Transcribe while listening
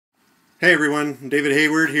Hey everyone, David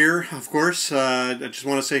Hayward here, of course. I just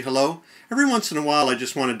want to say hello. Every once in a while I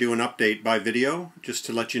just want to do an update by video, just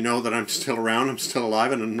to let you know that I'm still around, I'm still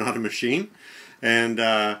alive, and I'm not a machine. And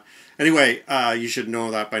anyway, you should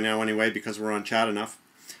know that by now anyway, because we're on chat enough.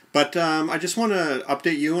 But I just want to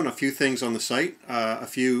update you on a few things on the site, a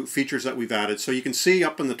few features that we've added. So you can see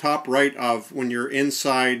up in the top right of when you're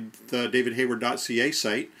inside the davidhayward.ca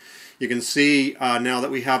site, you can see now that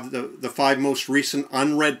we have the 5 most recent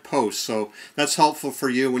unread posts. So that's helpful for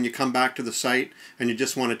you when you come back to the site and you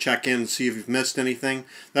just want to check in and see if you've missed anything.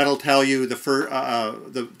 That'll tell you the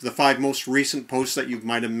 5 most recent posts that you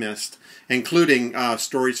might have missed, including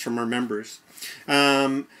stories from our members.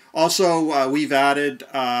 Also, we've added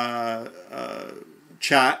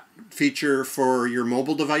chat feature for your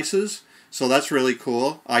mobile devices. So that's really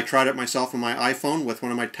cool. I tried it myself on my iPhone with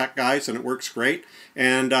one of my tech guys and it works great.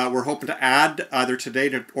 And we're hoping to add either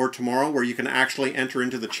today or tomorrow where you can actually enter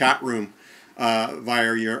into the chat room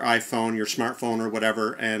via your iPhone, your smartphone or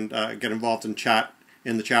whatever, and get involved in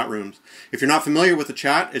the chat rooms. If you're not familiar with the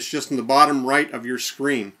chat, it's just in the bottom right of your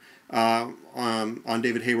screen on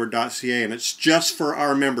davidhayward.ca, and it's just for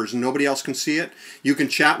our members. Nobody else can see it. You can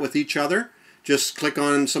chat with each other. Just click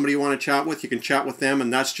on somebody you want to chat with. You can chat with them,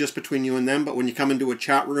 and that's just between you and them. But when you come into a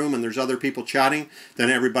chat room and there's other people chatting,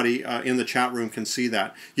 then everybody in the chat room can see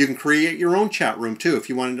that. You can create your own chat room too. If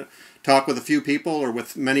you wanted to talk with a few people or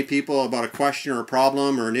with many people about a question or a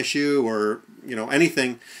problem or an issue or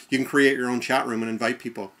anything, you can create your own chat room and invite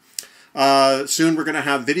people. Soon we're going to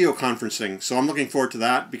have video conferencing, so I'm looking forward to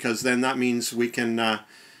that, because then that means we can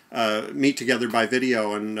meet together by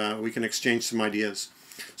video and we can exchange some ideas.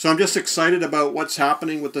 So I'm just excited about what's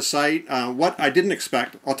happening with the site. What I didn't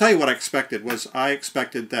expect, I'll tell you what I expected, was I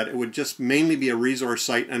expected that it would just mainly be a resource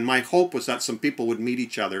site, and my hope was that some people would meet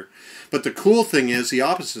each other. But the cool thing is the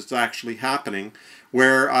opposite is actually happening,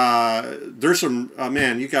 where there's some,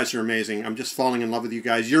 man, you guys are amazing. I'm just falling in love with you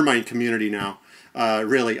guys. You're my community now.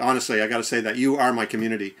 Really, honestly, I got to say that you are my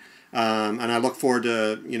community. And I look forward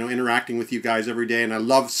to interacting with you guys every day, and I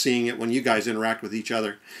love seeing it when you guys interact with each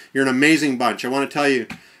other. You're an amazing bunch. I want to tell you,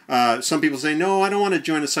 some people say, no, I don't want to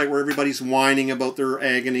join a site where everybody's whining about their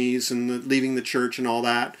agonies and leaving the church and all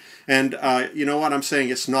that. And you know what I'm saying?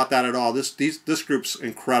 It's not that at all. This group's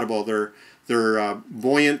incredible. They're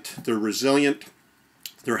buoyant. They're resilient.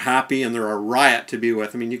 They're happy, and they're a riot to be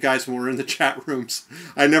with. I mean, you guys, when we're in the chat rooms,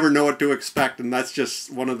 I never know what to expect, and that's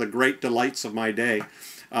just one of the great delights of my day.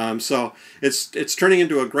 So it's turning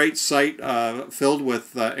into a great site filled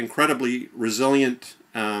with incredibly resilient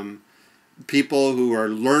people who are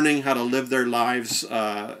learning how to live their lives,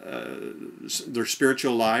 their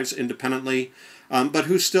spiritual lives independently, but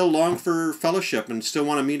who still long for fellowship and still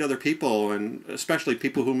want to meet other people, and especially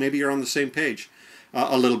people who maybe are on the same page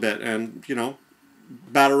a little bit, and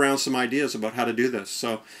bat around some ideas about how to do this.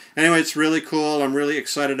 So anyway, it's really cool. I'm really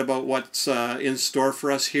excited about what's in store for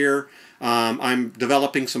us here. I'm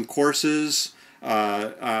developing some courses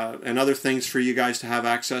and other things for you guys to have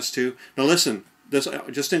access to. Now listen, this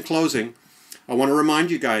just in closing, I want to remind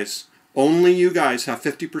you guys, only you guys have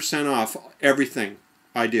 50% off everything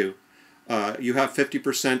I do. You have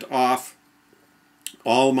 50% off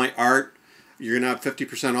all my art. You're going to have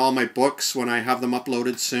 50% all my books when I have them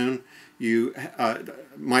uploaded soon.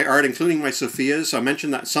 My art, including my Sophias. I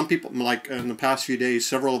mentioned that some people, like in the past few days,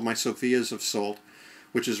 several of my Sophias have sold,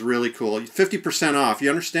 which is really cool. 50% off.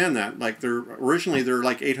 You understand that? Like originally they're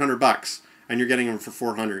like $800, and you're getting them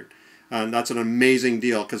for $400. And that's an amazing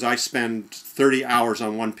deal, because I spend 30 hours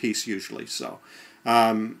on one piece usually. So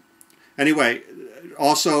anyway,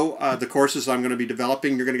 also the courses I'm going to be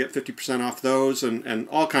developing, you're going to get 50% off those, and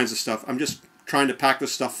all kinds of stuff. I'm just trying to pack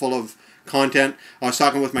this stuff full of content. I was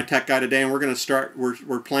talking with my tech guy today, and we're going to start.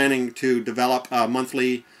 We're planning to develop a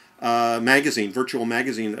monthly magazine, virtual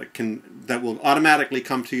magazine that will automatically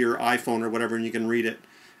come to your iPhone or whatever, and you can read it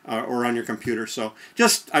or on your computer. So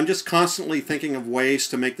I'm just constantly thinking of ways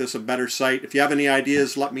to make this a better site. If you have any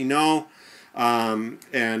ideas, let me know. I'm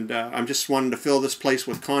just wanting to fill this place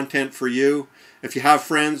with content for you. If you have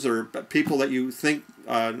friends or people that you think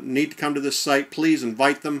need to come to this site, please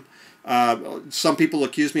invite them. Some people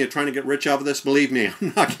accuse me of trying to get rich out of this. Believe me,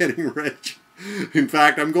 I'm not getting rich. In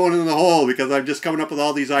fact, I'm going in the hole because I'm just coming up with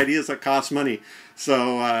all these ideas that cost money.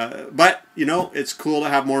 So, but it's cool to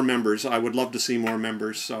have more members. I would love to see more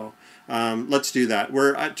members. So let's do that.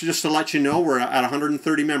 We're just to let you know, we're at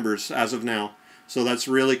 130 members as of now. So that's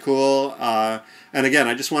really cool. And again,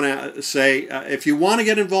 I just want to say, if you want to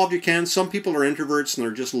get involved, you can. Some people are introverts and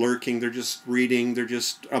they're just lurking. They're just reading. They're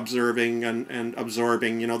just observing and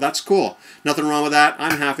absorbing. That's cool. Nothing wrong with that.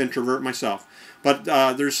 I'm half introvert myself. But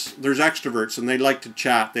there's extroverts, and they like to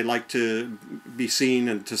chat. They like to be seen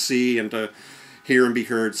and to see and to hear and be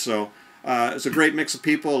heard. So it's a great mix of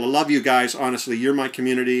people. I love you guys. Honestly, you're my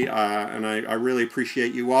community, and I really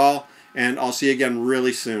appreciate you all. And I'll see you again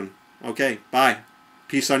really soon. Okay, bye.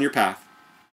 Peace on your path.